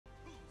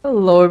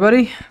Hello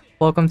everybody,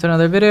 welcome to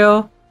another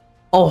video.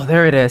 Oh,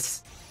 there it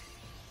is.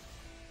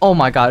 Oh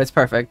my god, it's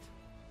perfect.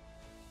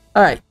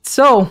 Alright,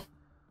 so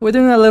we're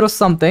doing a little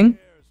something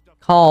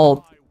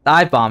called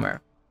Dive Bomber.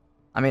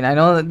 I mean, I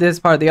know that this is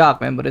part of the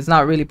augment, but it's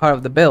not really part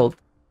of the build.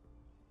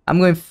 I'm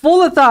going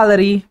full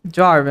lethality,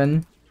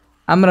 Jarvan.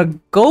 I'm gonna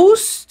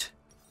ghost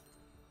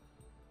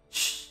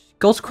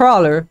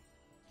crawler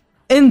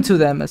into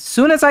them as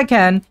soon as I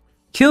can,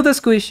 kill the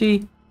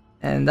squishy,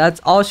 and that's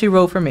all she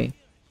wrote for me.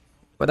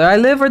 Whether I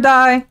live or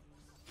die,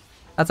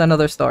 that's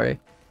another story.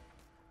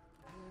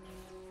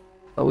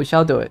 But we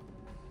shall do it.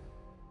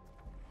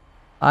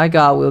 By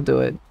God, we'll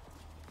do it.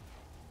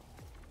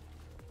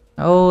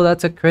 Oh,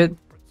 that's a crit.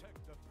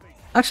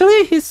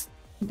 Actually, his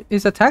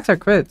attacks are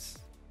crits.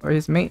 Or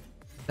his mate.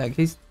 Like,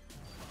 these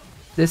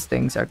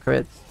things are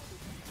crits.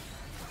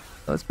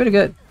 So it's pretty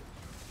good.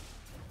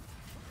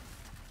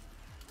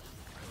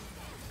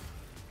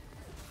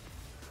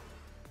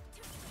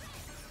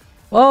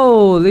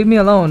 Whoa, leave me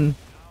alone.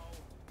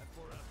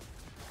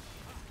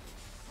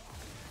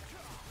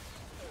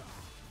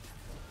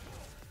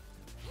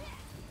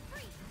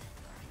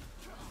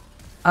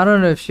 I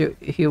don't know if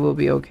he will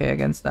be okay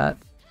against that.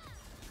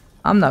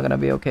 I'm not gonna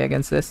be okay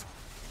against this.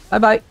 Bye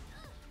bye.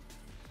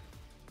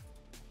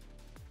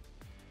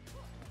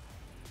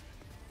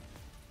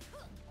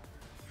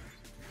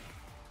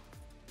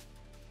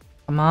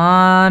 Come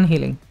on,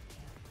 healing.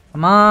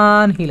 Come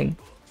on, healing.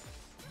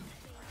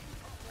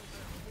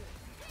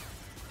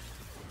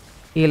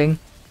 Healing.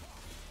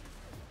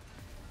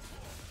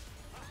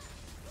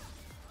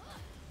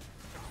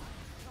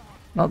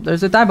 Oh,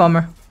 there's a dive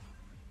bomber.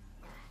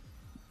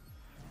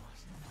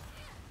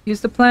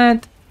 Use the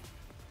plant.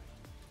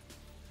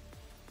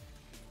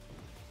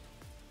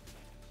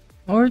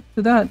 Or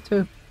do that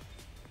too.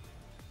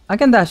 I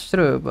can dash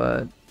through,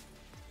 but...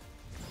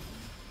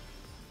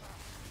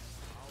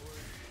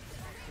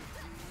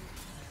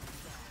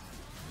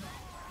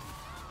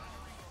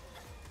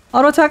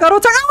 Auto attack, auto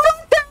attack,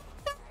 auto attack!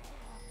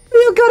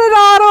 You couldn't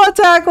auto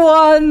attack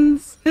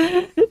once!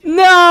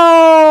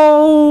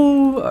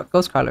 No!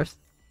 Ghost Crawlers.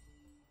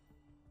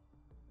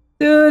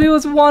 Dude, he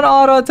was one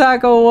auto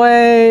attack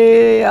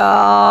away.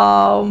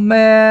 Oh,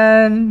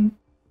 man.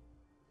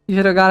 He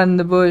should have gotten in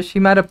the bush. He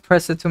might have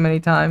pressed it too many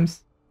times.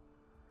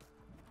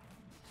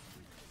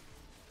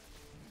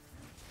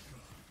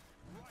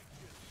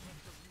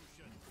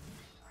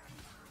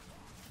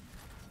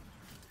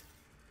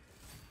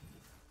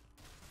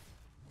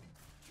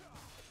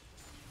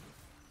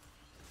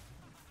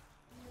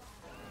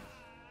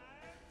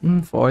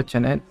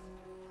 Unfortunate.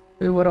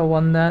 We would have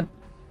won that.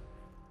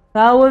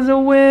 That was a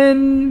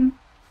win!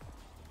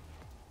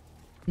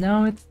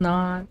 No, it's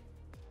not.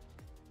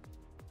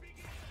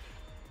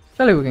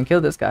 Surely we can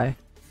kill this guy.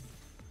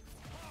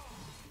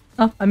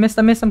 Oh, I missed.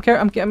 I'm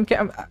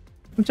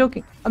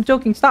joking. I'm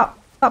joking. Stop.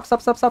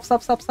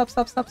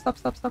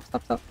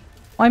 Stop.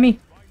 Why me?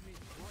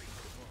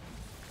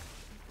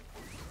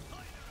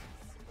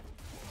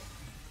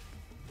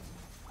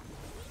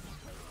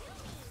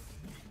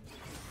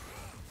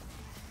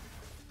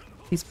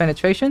 He's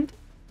penetration.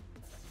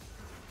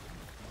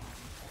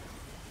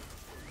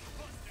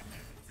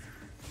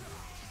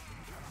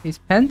 He's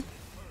penned.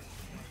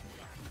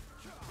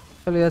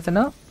 Surely that's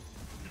enough.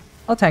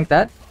 I'll tank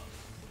that.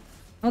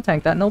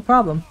 No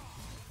problem.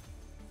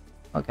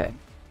 Okay.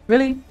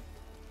 Really?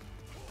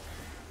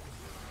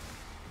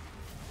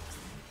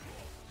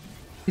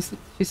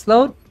 She's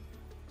slowed?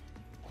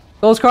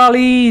 Ghost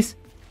Crawlies!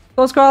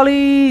 Ghost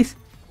Crawlies!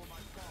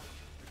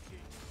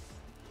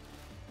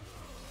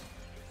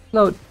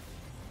 Slowed.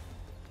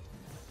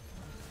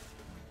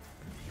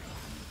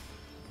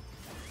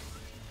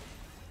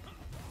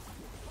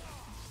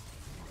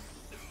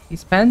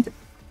 He's penned.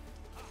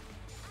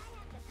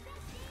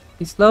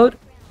 He's slowed.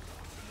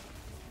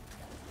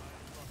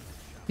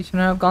 He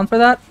shouldn't have gone for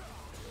that.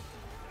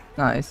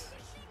 Nice.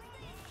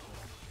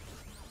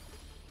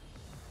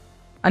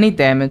 I need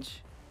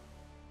damage.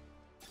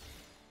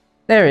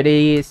 There it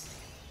is.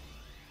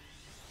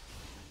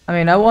 I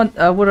mean, I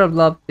would have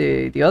loved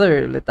the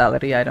other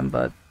lethality item,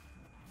 but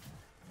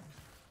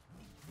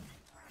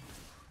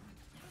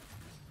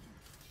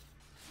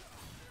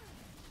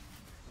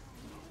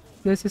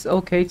this is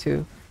okay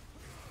too.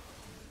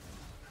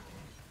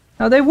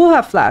 Now they will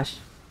have flash.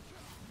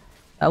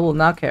 I will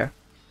not care.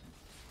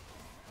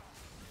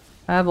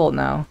 I have ult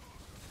now.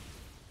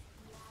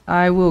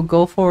 I will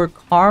go for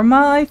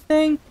Karma, I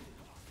think.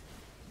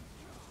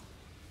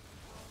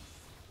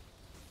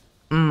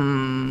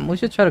 We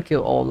should try to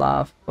kill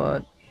Olaf,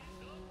 but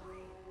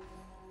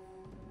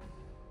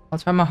I'll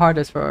try my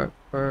hardest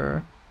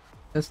for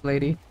this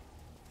lady.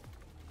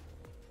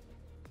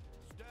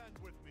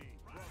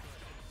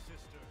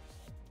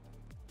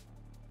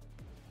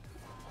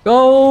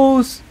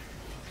 Goes!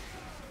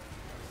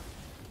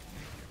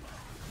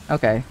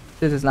 Okay,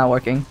 this is not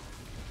working.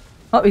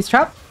 Oh, he's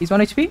trapped. He's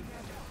 1 HP.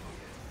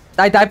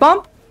 Dive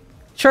bomb?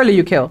 Surely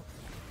you kill.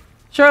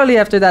 Surely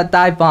after that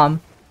dive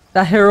bomb,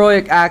 that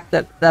heroic act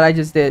that I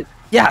just did.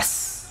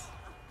 Yes!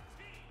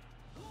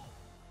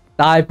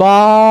 Dive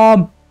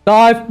bomb!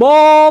 Dive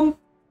bomb!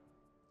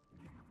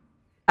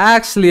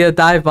 Actually a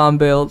dive bomb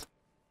build.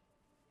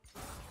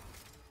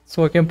 It's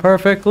working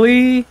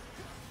perfectly.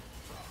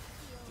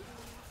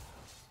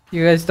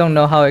 You guys don't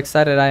know how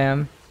excited I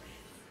am.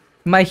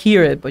 You might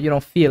hear it, but you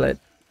don't feel it.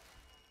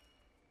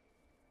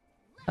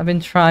 I've been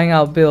trying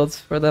out builds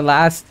for the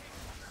last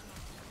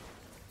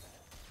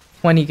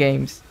 20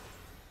 games.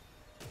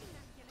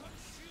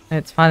 And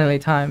it's finally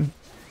time.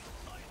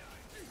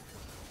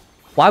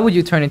 Why would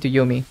you turn into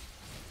Yumi?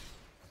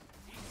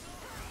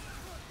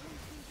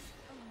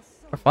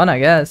 For fun, I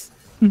guess.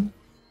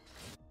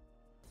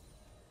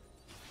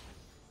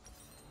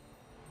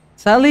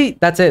 Sadly,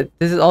 that's it.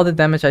 This is all the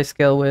damage I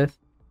scale with.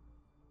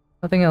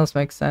 Nothing else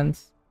makes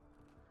sense.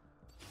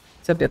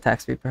 Except the attack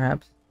speed,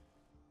 perhaps.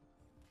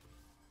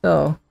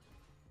 So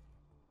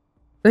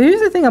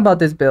here's the thing about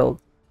this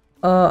build.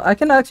 I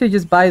can actually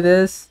just buy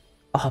this.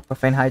 Oh,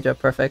 Profane Hydra,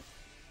 perfect.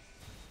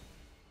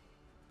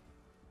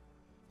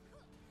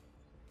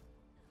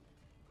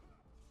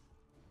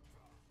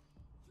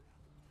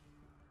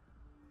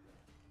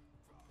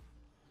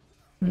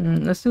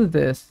 Let's do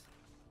this.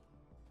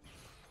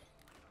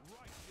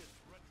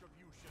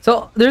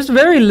 So there's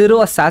very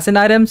little assassin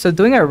items, so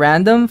doing a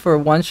random for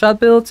one-shot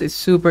builds is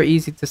super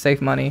easy to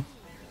save money.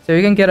 So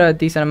you can get a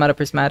decent amount of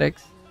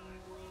prismatics.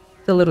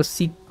 It's a little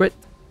secret.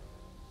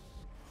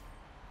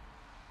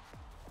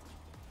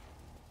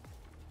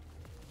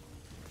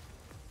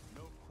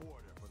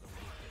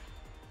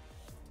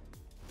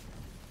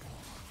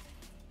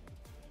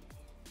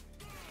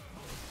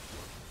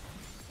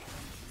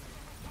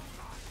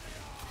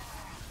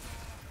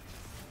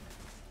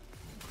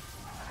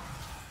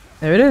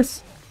 There it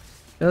is.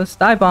 Just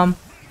dive bomb.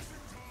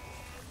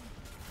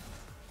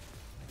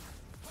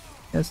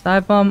 Just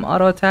dive bomb,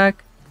 auto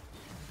attack,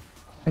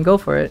 and go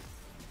for it.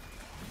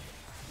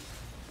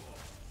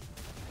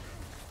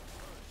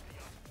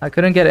 I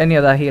couldn't get any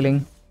of that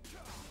healing.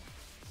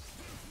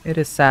 It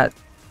is sad.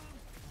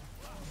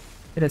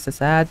 It is a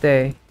sad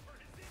day.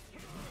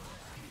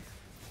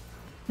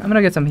 I'm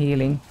gonna get some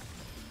healing.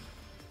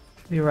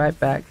 Be right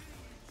back.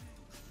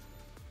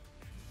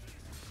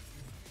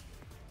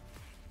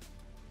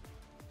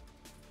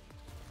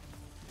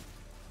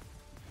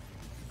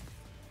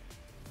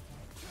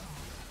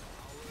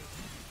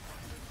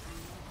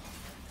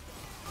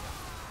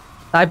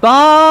 Dive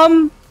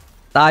bomb!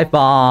 Dive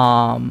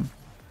bomb!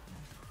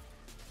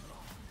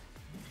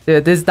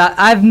 Dude,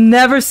 I've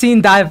never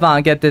seen dive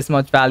bomb get this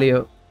much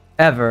value.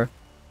 Ever.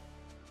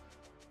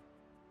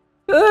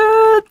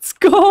 Let's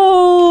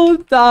go!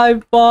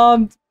 Dive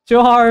bomb!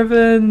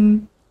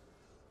 Jarvan!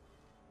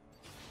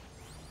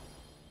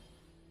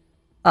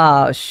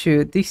 Oh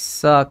shoot, these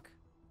suck.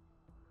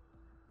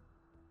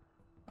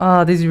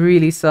 Oh, these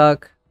really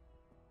suck.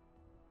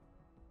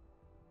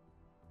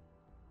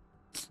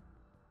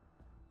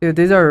 Dude,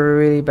 these are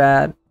really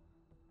bad.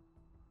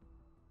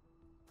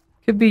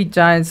 Could be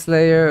Giant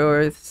Slayer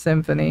or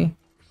Symphony.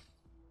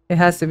 It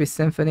has to be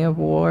Symphony of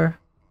War.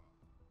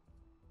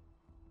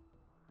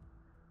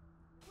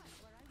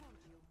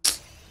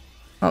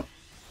 Oh,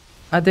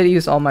 I did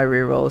use all my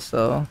rerolls,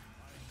 so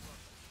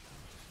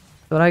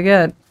that's what I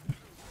get.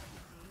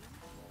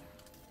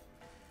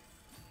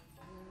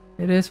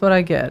 It is what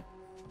I get.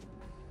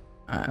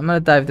 Alright, I'm gonna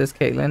dive this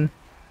Caitlyn.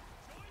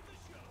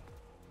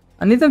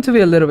 I need them to be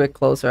a little bit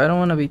closer. I don't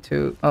want to be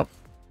too... Oh.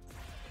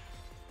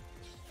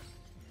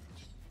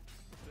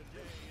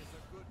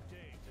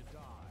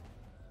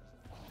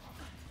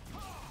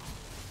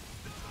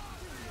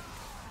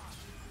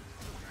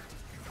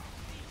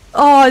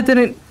 Oh, I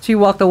didn't. She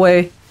walked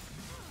away.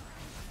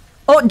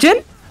 Oh,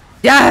 Jin?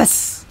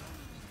 Yes!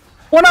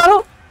 One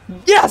auto?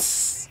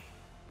 Yes!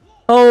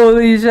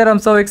 Holy shit, I'm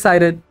so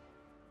excited.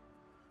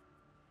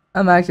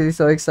 I'm actually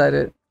so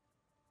excited.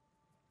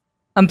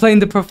 I'm playing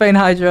the Profane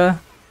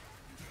Hydra.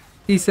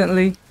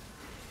 Decently.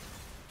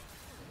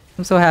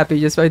 I'm so happy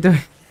just by doing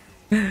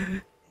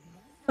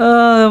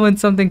when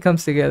something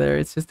comes together,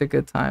 it's just a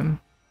good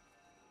time.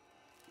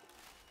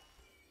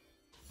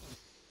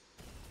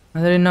 I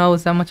didn't know I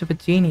was that much of a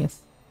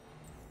genius.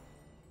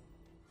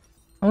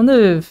 I wonder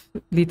if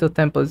Lethal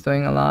Tempo is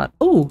doing a lot.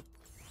 Oh!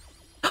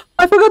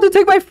 I forgot to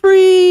take my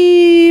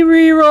free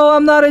reroll.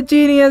 I'm not a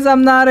genius.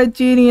 I'm not a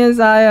genius.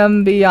 I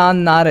am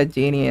beyond not a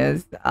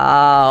genius.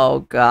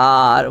 Oh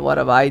god, what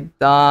have I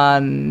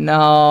done?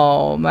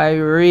 No, my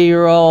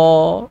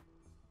reroll.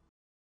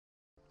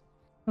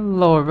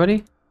 Hello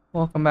everybody.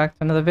 Welcome back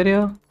to another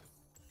video.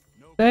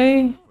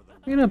 Today,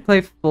 we're gonna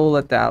play full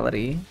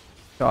lethality.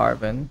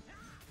 Jarvan.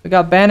 We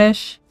got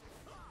Banish.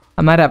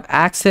 I might have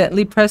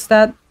accidentally pressed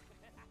that.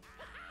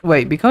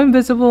 Wait, become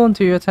invisible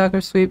until your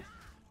attacker sweep.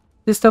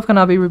 This stuff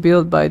cannot be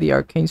revealed by the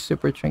arcane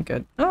super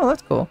trinket. Oh,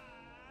 that's cool.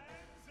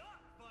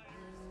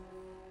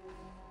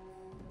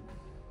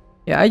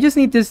 Yeah, I just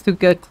need this to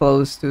get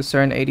close to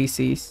certain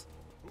ADCs.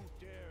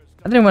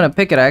 I didn't want to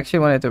pick it, I actually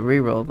wanted to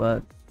reroll,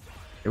 but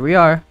here we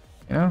are.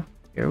 You know,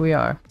 here we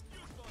are.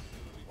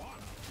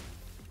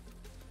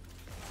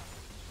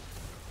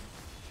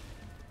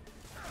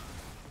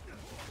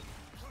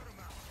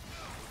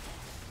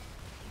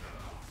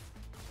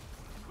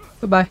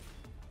 Goodbye.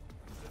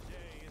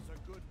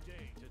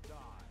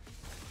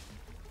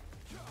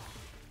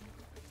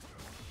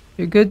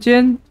 You good,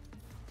 Jin?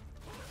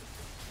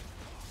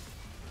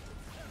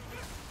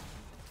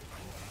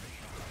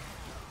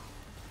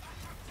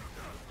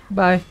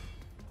 Bye.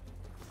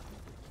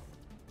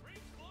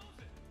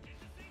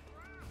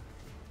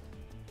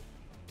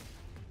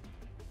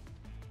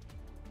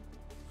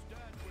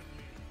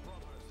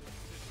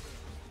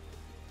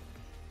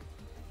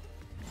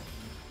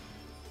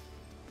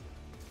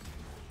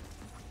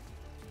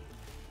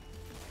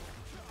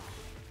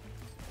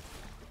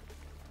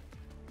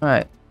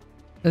 Alright.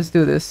 Let's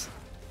do this.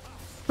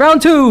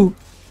 Round 2!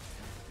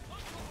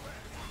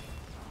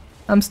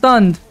 I'm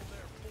stunned.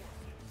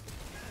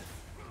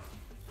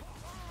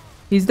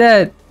 He's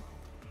dead.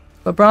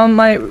 But Braum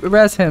might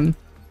res him.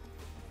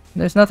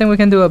 There's nothing we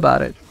can do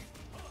about it.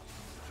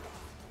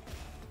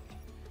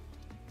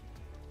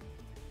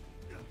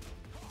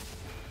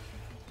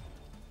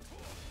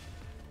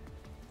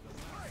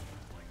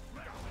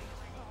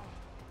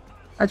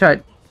 I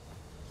tried.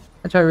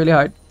 I tried really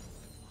hard.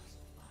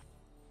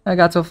 I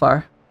got so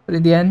far. But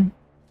in the end,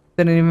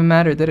 didn't even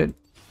matter, did it?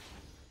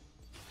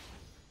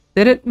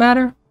 Did it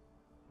matter?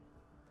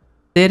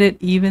 Did it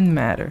even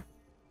matter?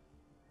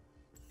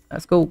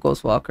 Let's go,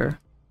 Ghostwalker.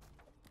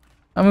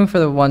 I'm going for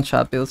the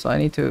one-shot build, so I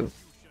need to...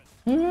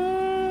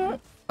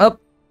 Up!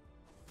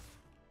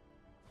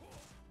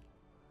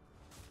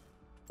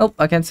 Oh,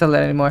 I can't sell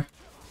that anymore.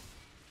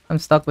 I'm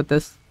stuck with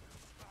this.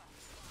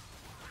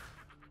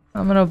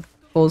 I'm gonna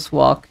Ghost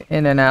Walk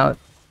in and out.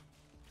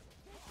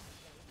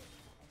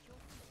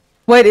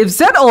 Wait, if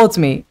Zed ults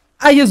me,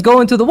 I just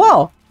go into the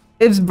wall.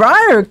 If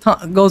Briar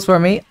goes for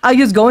me, I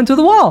just go into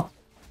the wall.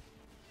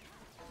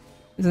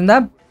 Isn't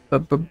that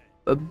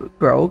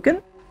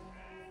broken?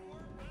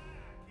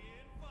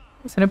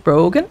 Isn't it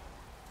broken?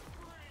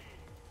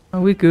 Are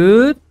we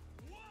good?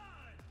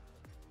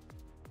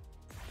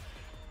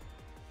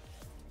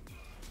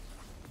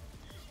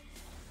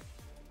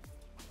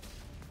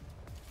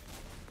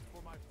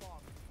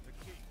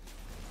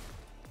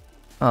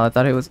 Oh, I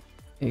thought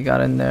he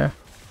got in there.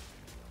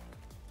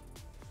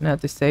 Gonna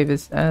have to save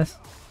his ass.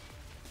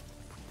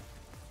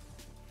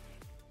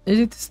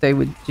 Easy to stay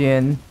with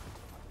Jin.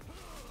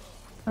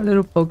 A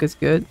little poke is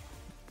good.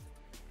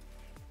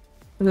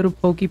 A little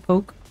pokey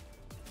poke.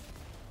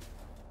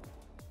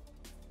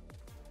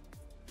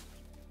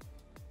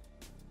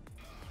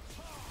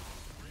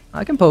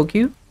 I can poke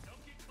you.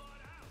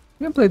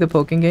 We can play the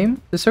poking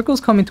game. The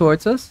circle's coming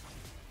towards us.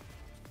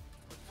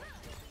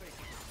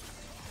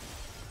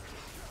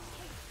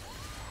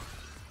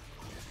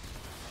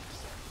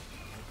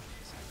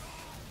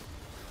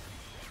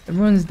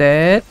 Everyone's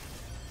dead.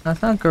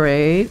 That's not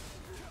great.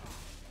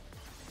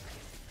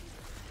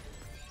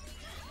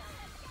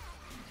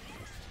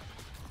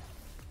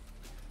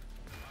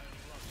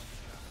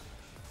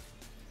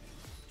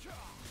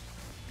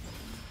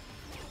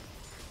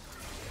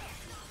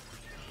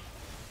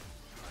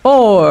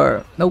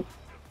 Four! Nope.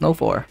 No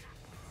 4.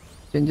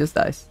 Jin just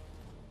dies.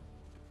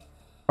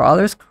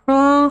 Crawler's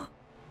crawl.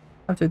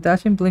 After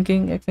dashing,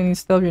 blinking, exiting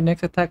stealth, your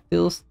next attack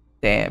deals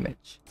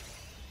damage.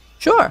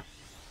 Sure!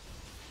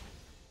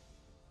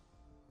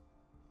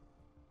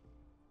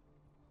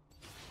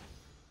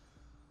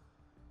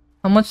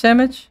 How much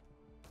damage?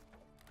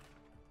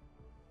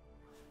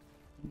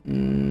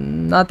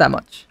 Not that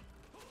much.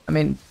 I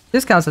mean,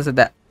 this counts as a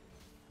dash.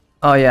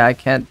 Oh yeah, I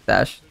can't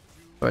dash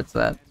towards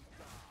that.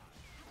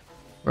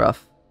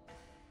 Rough.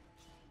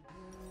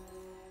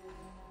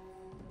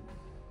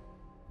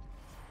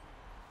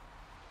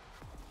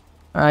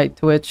 Alright,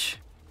 Twitch.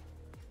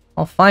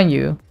 I'll find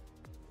you.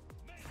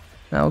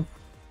 Now.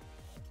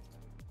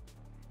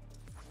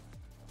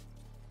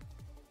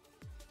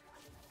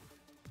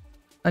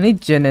 I need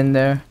Jin in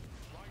there.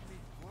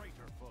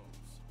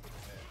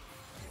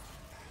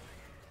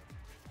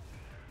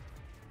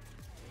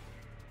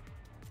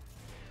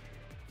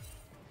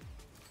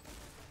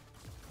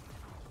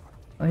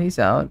 Oh, he's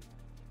out.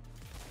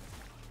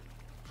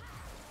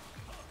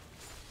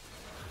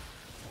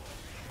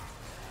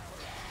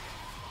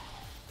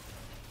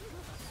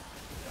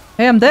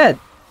 Hey, I'm dead.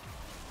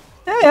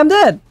 Hey, I'm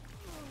dead.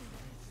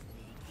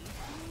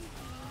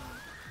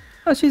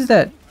 Oh, she's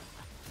dead.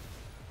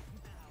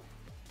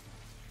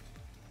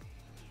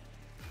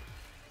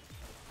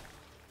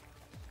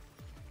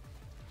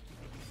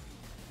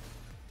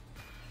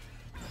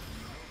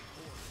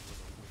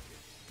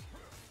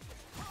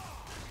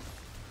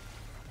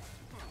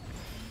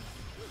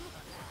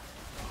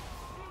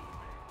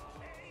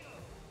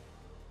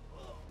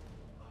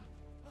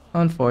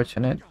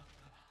 Unfortunate.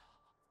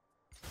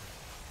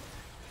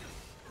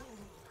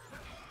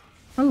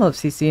 I love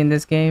CC in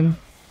this game.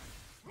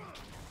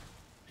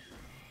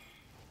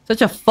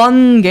 Such a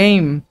fun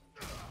game.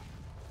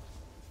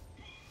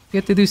 You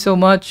get to do so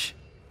much.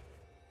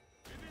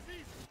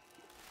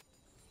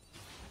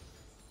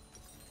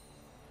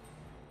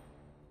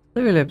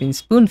 Clearly I've been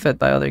spoon-fed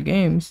by other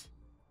games.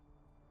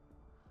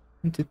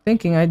 Into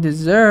thinking I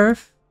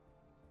deserve.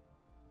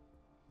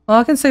 Well,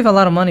 I can save a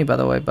lot of money, by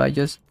the way, by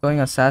just going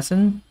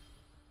assassin.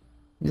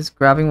 Just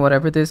grabbing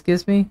whatever this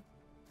gives me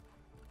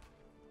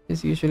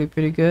is usually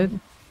pretty good.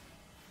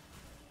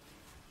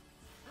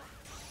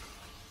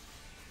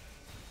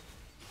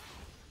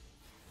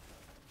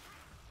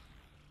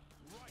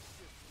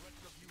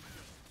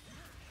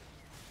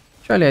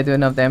 Surely I do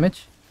enough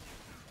damage.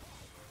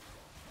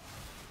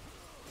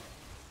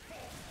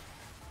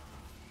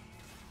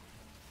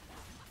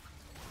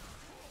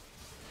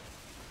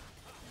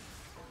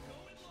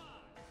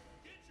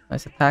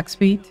 Nice attack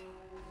speed.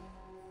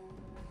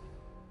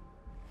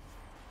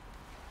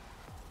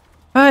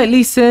 Alright,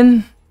 Lee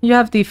Sin. You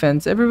have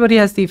defense. Everybody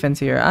has defense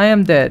here. I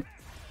am dead.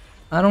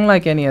 I don't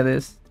like any of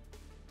this.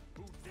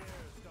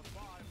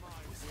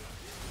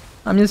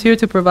 I'm just here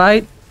to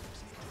provide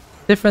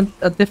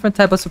a different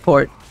type of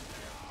support.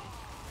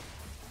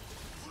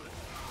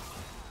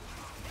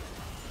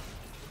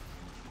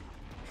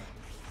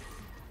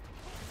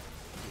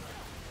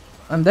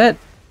 I'm dead.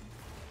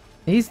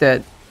 He's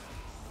dead.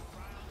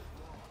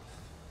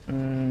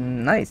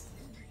 Nice.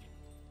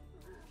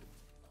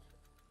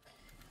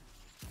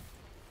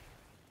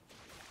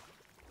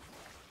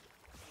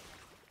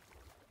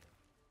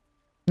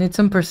 Need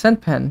some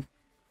percent pen.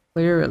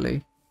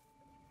 Clearly.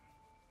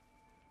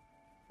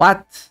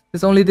 What?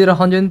 This only did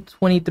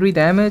 123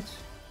 damage?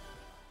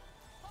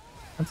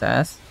 That's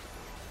ass.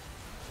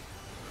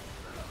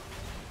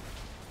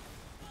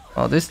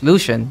 Oh, this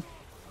Lucian.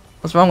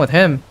 What's wrong with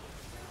him?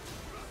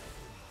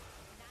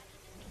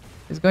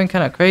 He's going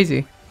kind of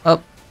crazy.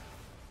 Oh.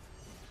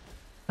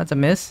 That's a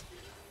miss.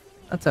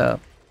 That's a...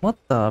 What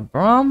the...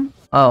 Braum?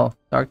 Oh,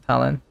 Dark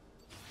Talon.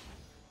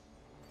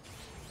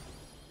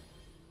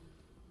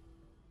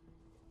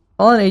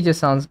 Fallen Aegis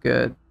sounds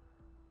good.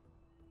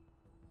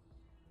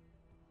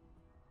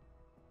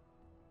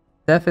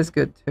 Death is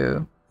good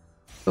too.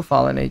 Go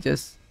Fallen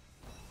Aegis.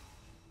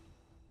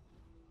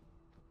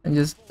 And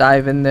just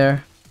dive in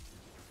there.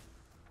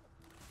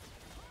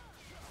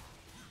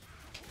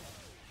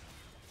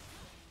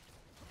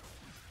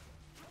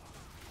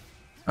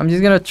 I'm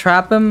just gonna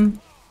trap him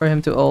for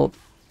him to ult.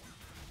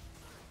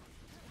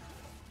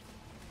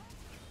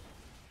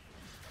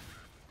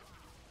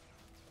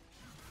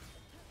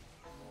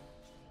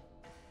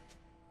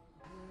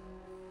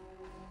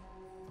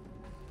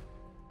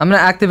 I'm gonna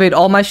activate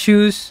all my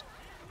shoes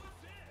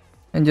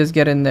and just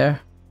get in there.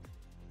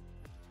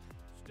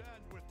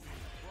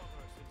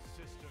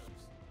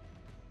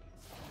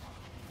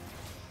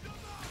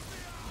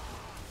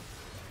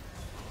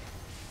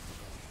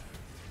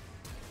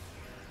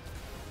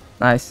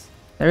 Nice.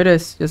 There it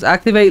is. Just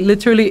activate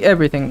literally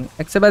everything.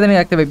 Except I didn't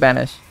activate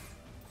Banish.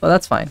 Well,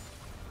 that's fine.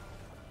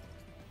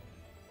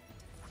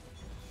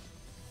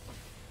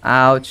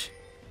 Ouch.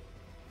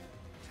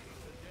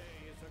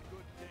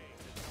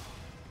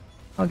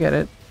 I'll get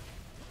it.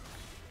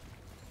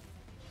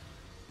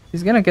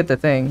 He's gonna get the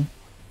thing.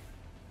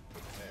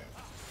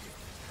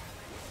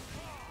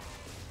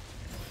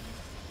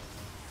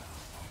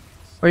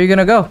 Where are you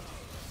gonna go?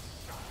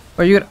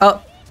 Where are you gonna...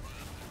 Oh.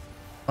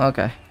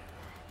 Okay.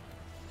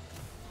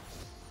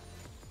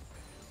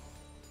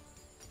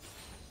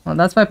 Well,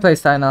 that's my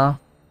playstyle now.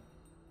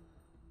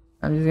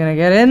 I'm just gonna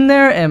get in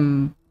there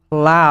and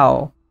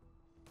plow.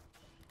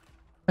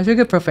 I should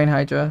get Profane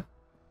Hydra.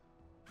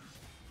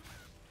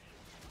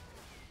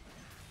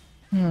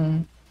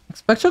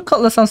 Spectral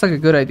Cutlass sounds like a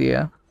good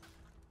idea.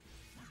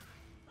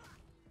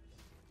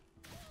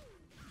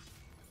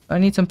 I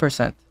need some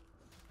percent.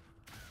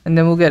 And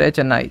then we'll get Edge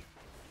of Night.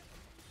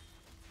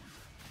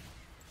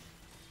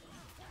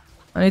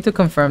 I need to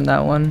confirm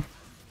that one.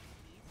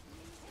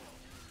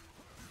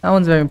 That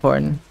one's very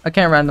important. I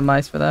can't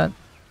randomize for that.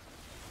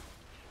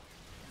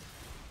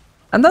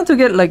 I'm down to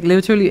get like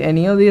literally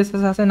any of these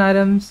assassin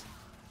items.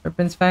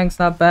 Serpent's Fang's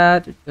not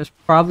bad. There's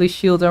probably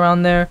shield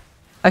around there.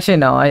 Actually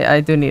no,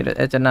 I do need it.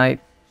 Edge of Night.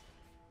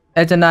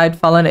 Edge of Night,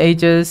 Fallen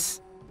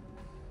Aegis.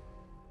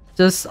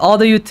 Just all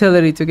the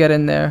utility to get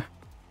in there.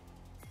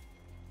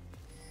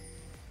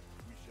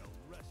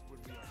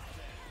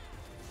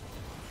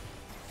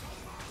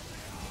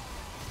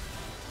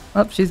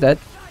 Oh, she's dead.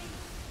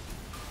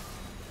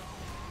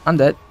 I'm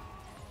dead.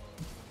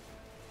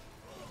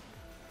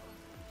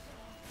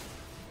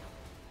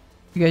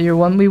 You get your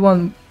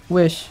 1v1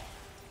 wish.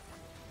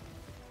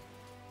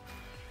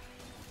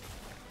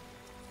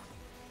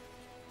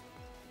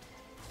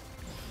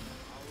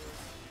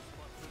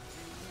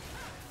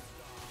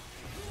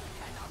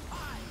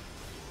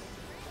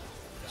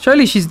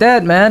 Surely she's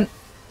dead, man.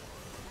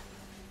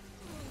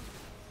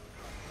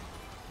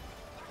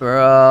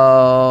 Bro,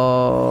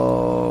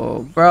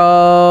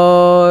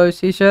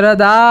 she should have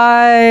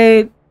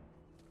died.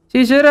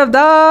 She should have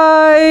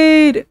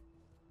died.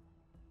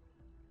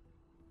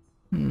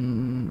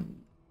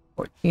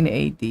 14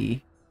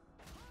 AD.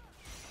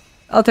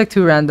 I'll take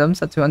 2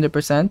 randoms at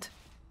 200%.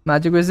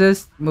 Magic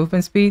resist,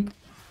 movement speed.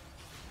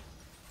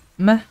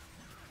 Meh.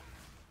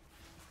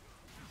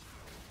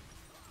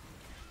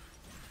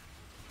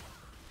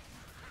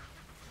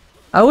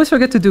 I always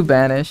forget to do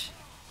Banish.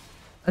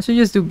 I should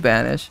just do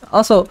Banish.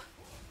 Also,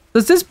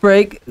 does this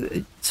break?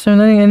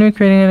 Surrounding enemy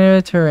creating an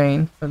area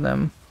terrain for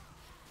them.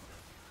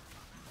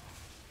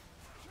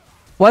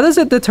 Why does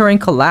the terrain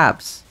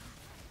collapse?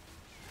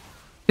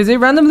 Because it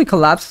randomly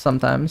collapses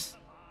sometimes.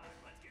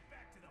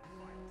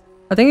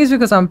 I think it's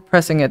because I'm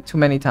pressing it too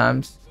many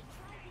times.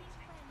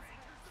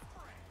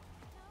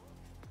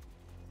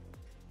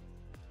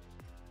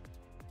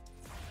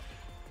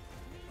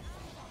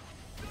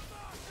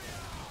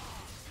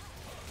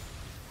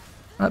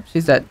 Oh,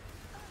 she's dead.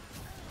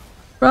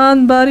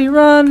 Run, buddy,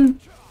 run!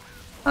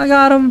 I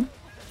got him.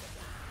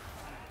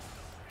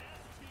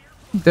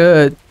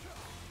 Dude.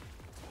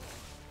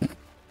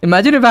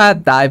 Imagine if I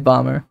had Dive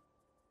Bomber.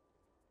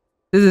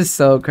 This is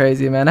so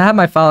crazy, man. I have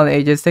my Fallen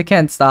Aegis. They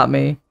can't stop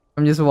me.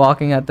 I'm just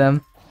walking at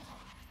them.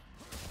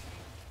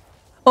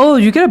 Oh,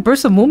 you get a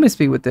burst of movement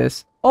speed with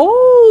this.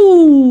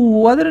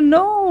 Oh, I didn't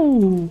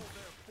know.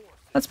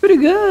 That's pretty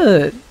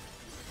good.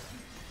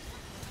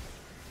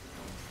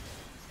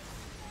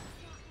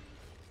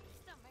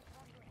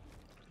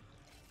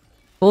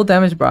 Full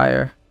damage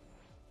Briar.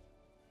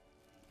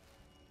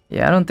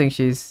 Yeah, I don't think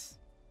she's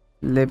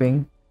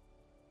living.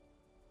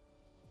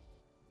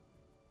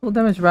 Full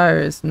damage Briar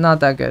is not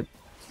that good.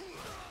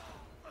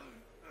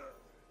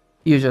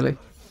 Usually.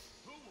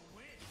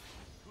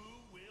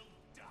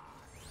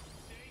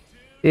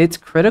 It's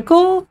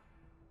critical?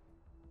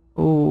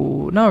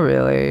 Ooh, not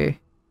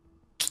really.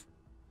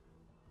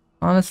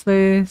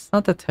 Honestly, it's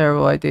not a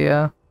terrible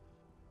idea.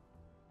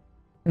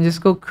 And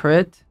just go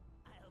crit?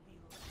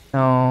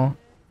 No.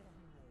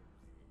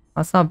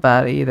 That's not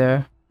bad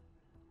either.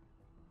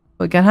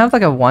 We can have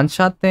like a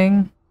one-shot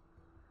thing.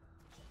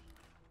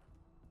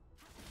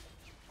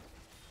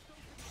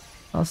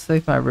 I'll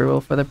save my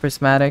reroll for the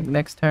prismatic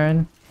next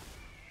turn.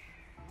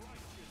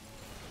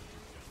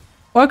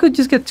 Or I could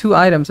just get 2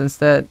 items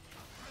instead.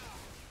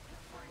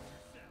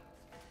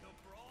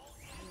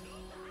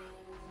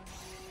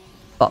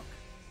 Fuck.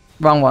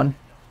 Wrong one.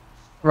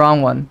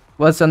 Wrong one.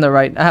 What's on the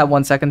right? I have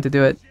 1 second to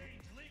do it.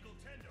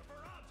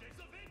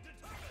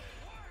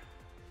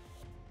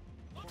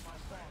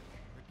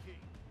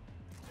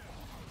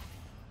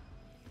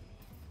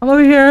 I'm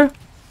over here.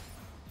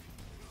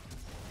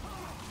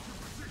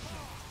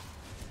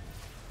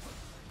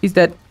 He's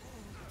dead.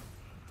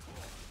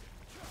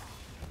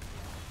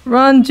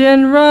 Run,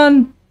 Jin,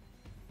 run!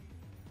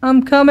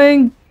 I'm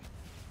coming!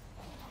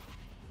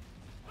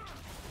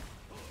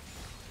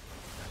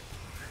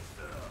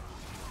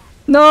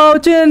 No,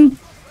 Jin!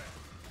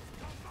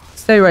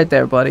 Stay right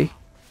there, buddy.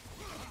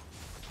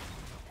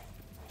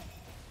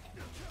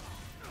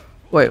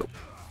 Wait,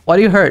 why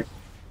do you hurt?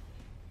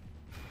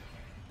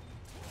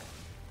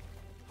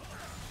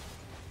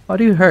 Why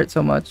do you hurt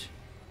so much?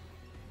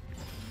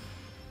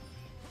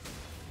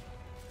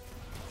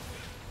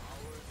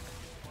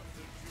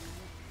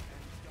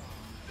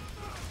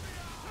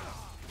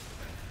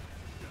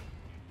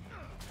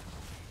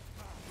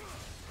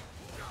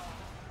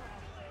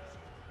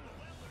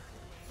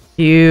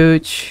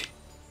 Huge.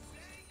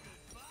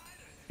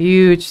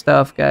 Huge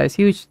stuff, guys.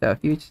 Huge stuff,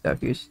 huge stuff,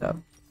 huge stuff.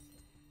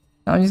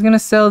 Now I'm just gonna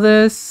sell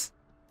this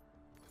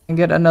and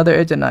get another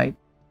Ignite.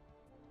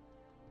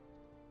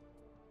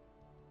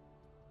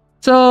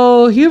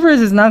 So, Hubris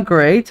is not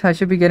great. I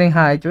should be getting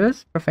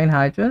Hydras, Profane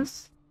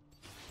Hydras.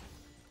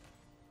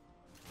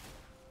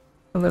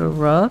 A little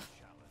rough.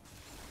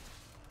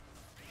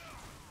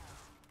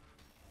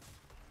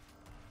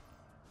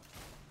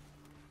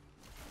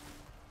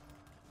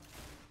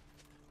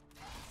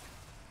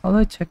 How do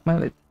I check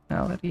my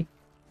lethality?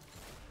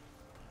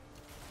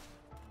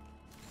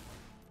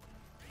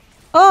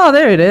 Oh,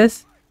 there it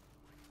is.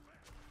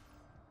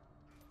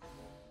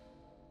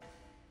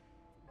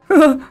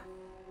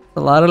 A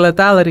lot of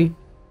lethality.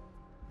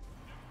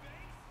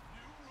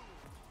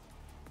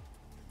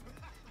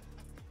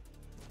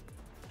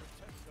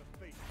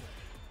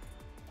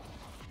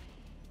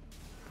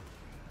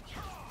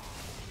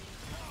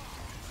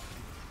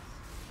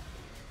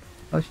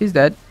 Oh, she's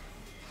dead.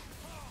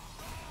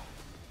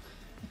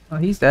 Oh,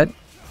 he's dead.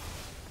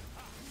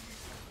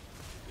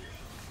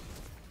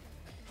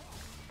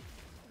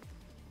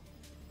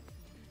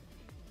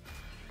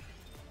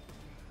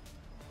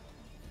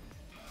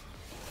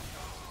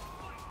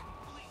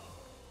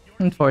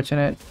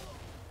 Unfortunate.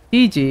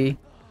 GG.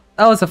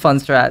 That was a fun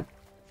strat.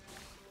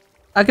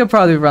 I could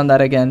probably run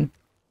that again.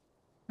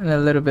 And a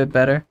little bit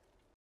better.